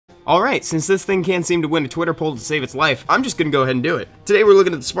Alright, since this thing can't seem to win a Twitter poll to save its life, I'm just gonna go ahead and do it. Today we're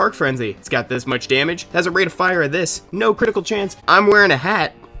looking at the Spark Frenzy. It's got this much damage, has a rate of fire of this, no critical chance. I'm wearing a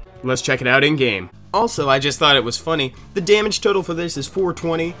hat. Let's check it out in game. Also, I just thought it was funny. The damage total for this is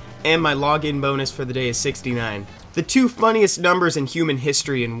 420, and my login bonus for the day is 69. The two funniest numbers in human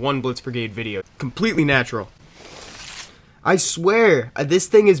history in one Blitz Brigade video. Completely natural. I swear, this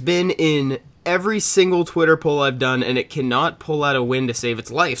thing has been in every single Twitter poll I've done, and it cannot pull out a win to save its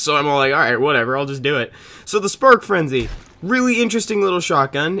life, so I'm all like, alright, whatever, I'll just do it. So the Spark Frenzy, really interesting little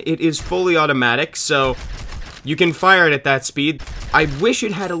shotgun. It is fully automatic, so you can fire it at that speed. I wish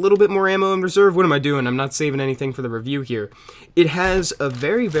it had a little bit more ammo in reserve. What am I doing? I'm not saving anything for the review here. It has a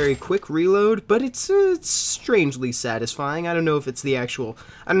very, very quick reload, but it's strangely satisfying. I don't know if it's the actual,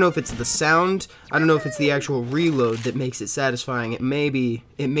 I don't know if it's the sound, I don't know if it's the actual reload that makes it satisfying. It may be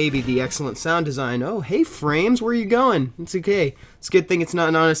the excellent sound design. Oh, hey frames, where are you going? It's okay. It's a good thing it's not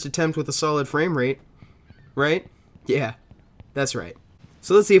an honest attempt with a solid frame rate. Right? Yeah, that's right.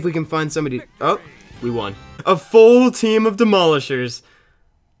 So let's see if we can find somebody. Oh, we won. A full team of demolishers.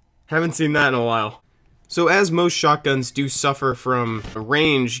 Haven't seen that in a while. So as most shotguns do suffer from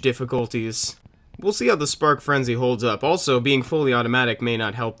range difficulties, we'll see how the Spark Frenzy holds up. Also, being fully automatic may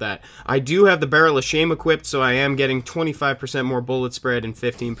not help that. I do have the Barrel of Shame equipped, so I am getting 25% more bullet spread and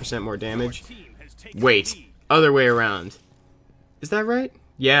 15% more damage. Wait, other way around. Is that right?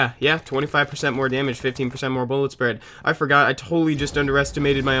 Yeah, 25% more damage, 15% more bullet spread. I forgot, I totally just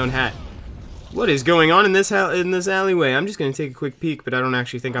underestimated my own hat. What is going on in this alleyway? I'm just gonna take a quick peek, but I don't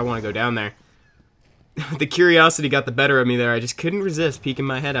actually think I want to go down there. The curiosity got the better of me there. I just couldn't resist peeking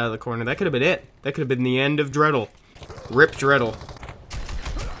my head out of the corner. That could have been it. That could have been the end of Dreadtle. Rip Dreadtle.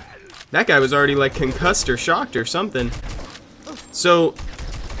 That guy was already like concussed or shocked or something. So,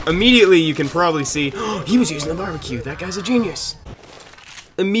 immediately you can probably see, oh, he was using the barbecue. That guy's a genius.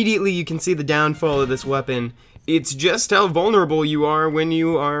 Immediately you can see the downfall of this weapon. It's just how vulnerable you are when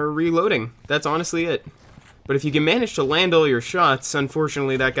you are reloading. That's honestly it. But if you can manage to land all your shots,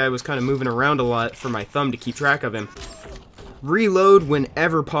 unfortunately that guy was kind of moving around a lot for my thumb to keep track of him. Reload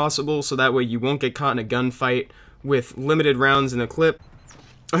whenever possible so that way you won't get caught in a gunfight with limited rounds in the clip.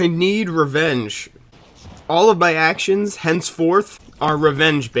 I need revenge. All of my actions, henceforth, are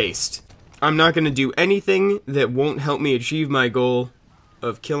revenge-based. I'm not going to do anything that won't help me achieve my goal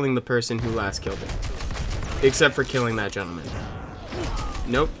of killing the person who last killed me. Except for killing that gentleman.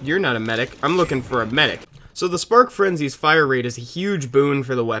 Nope, you're not a medic. I'm looking for a medic. So the Spark Frenzy's fire rate is a huge boon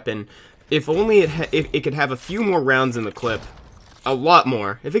for the weapon. If only it could have a few more rounds in the clip. A lot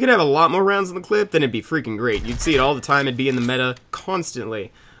more. If it could have a lot more rounds in the clip, then it'd be freaking great. You'd see it all the time. It'd be in the meta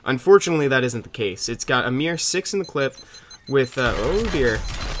constantly. Unfortunately, that isn't the case. It's got a mere 6 in the clip with, oh dear.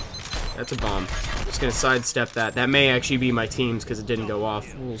 That's a bomb. I'm just gonna sidestep that. That may actually be my team's because it didn't go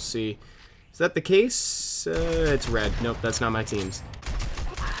off. We'll see. Is that the case? It's red. Nope, that's not my team's.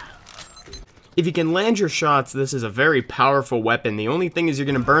 If you can land your shots, this is a very powerful weapon. The only thing is you're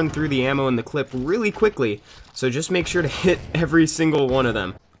going to burn through the ammo in the clip really quickly, so just make sure to hit every single one of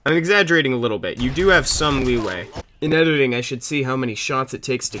them. I'm exaggerating a little bit. You do have some leeway. In editing, I should see how many shots it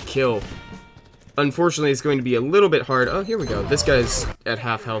takes to kill. Unfortunately, it's going to be a little bit hard. Oh, here we go. This guy's at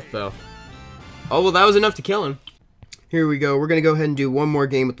half health, though. Oh, well, that was enough to kill him. Here we go. We're going to go ahead and do one more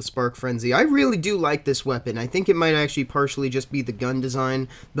game with the Spark Frenzy. I really do like this weapon. I think it might actually partially just be the gun design.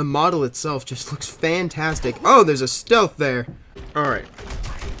 The model itself just looks fantastic. Oh, there's a stealth there. Alright.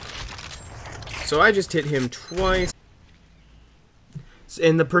 So I just hit him twice.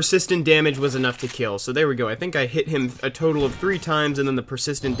 And the persistent damage was enough to kill. So there we go. I think I hit him a total of 3 times, and then the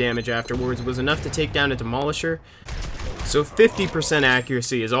persistent damage afterwards was enough to take down a demolisher. So 50%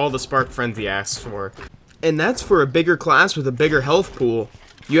 accuracy is all the Spark Frenzy asks for. And that's for a bigger class with a bigger health pool.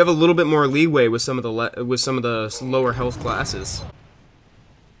 You have a little bit more leeway with some of the lower health classes.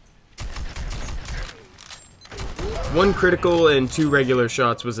 1 critical and 2 regular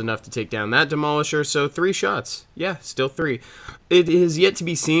shots was enough to take down that demolisher, so 3 shots. Yeah, still 3. It is yet to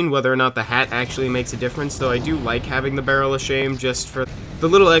be seen whether or not the hat actually makes a difference, though I do like having the Barrel of Shame just for the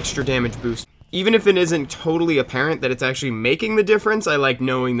little extra damage boost. Even if it isn't totally apparent that it's actually making the difference, I like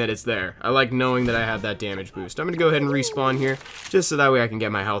knowing that it's there. I like knowing that I have that damage boost. I'm going to go ahead and respawn here, just so that way I can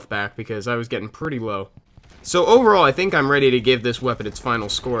get my health back, because I was getting pretty low. So overall, I think I'm ready to give this weapon its final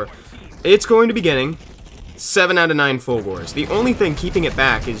score. It's going to be getting 7 out of 9 full bores. The only thing keeping it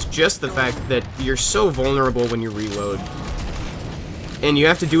back is just the fact that you're so vulnerable when you reload. And you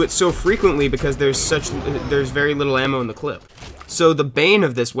have to do it so frequently because there's very little ammo in the clip. So the bane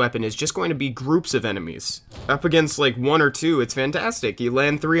of this weapon is just going to be groups of enemies. Up against like 1 or 2, it's fantastic. You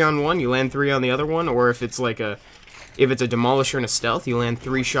land 3 on one, you land 3 on the other one, or if it's like If it's a Demolisher and a Stealth, you land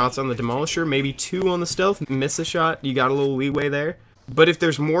 3 shots on the Demolisher, maybe 2 on the Stealth, miss a shot, you got a little leeway there. But if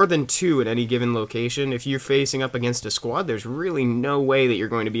there's more than 2 at any given location, if you're facing up against a squad, there's really no way that you're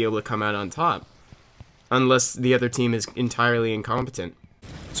going to be able to come out on top. Unless the other team is entirely incompetent.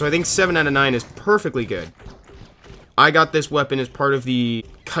 So I think 7 out of 9 is perfectly good. I got this weapon as part of the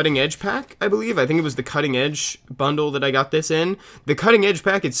Cutting Edge pack, I believe. I think it was the Cutting Edge bundle that I got this in. The Cutting Edge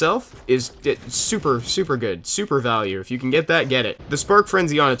pack itself is super, super good. Super value. If you can get that, get it. The Spark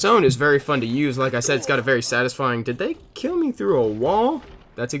Frenzy on its own is very fun to use. Like I said, it's got a very satisfying... Did they kill me through a wall?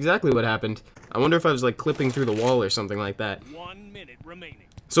 That's exactly what happened. I wonder if I was, like, clipping through the wall or something like that. 1 minute remaining.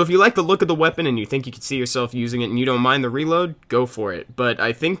 So if you like the look of the weapon and you think you could see yourself using it and you don't mind the reload, go for it. But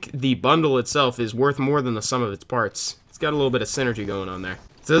I think the bundle itself is worth more than the sum of its parts. It's got a little bit of synergy going on there.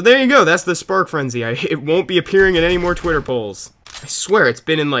 So there you go, that's the Spark Frenzy. It won't be appearing in any more Twitter polls. I swear it's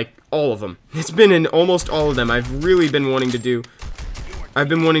been in, like, all of them. It's been in almost all of them. I've really been wanting to do... I've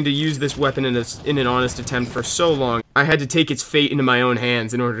been wanting to use this weapon in an honest attempt for so long. I had to take its fate into my own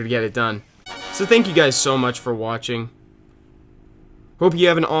hands in order to get it done. So thank you guys so much for watching. Hope you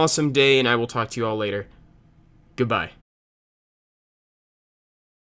have an awesome day, and I will talk to you all later. Goodbye.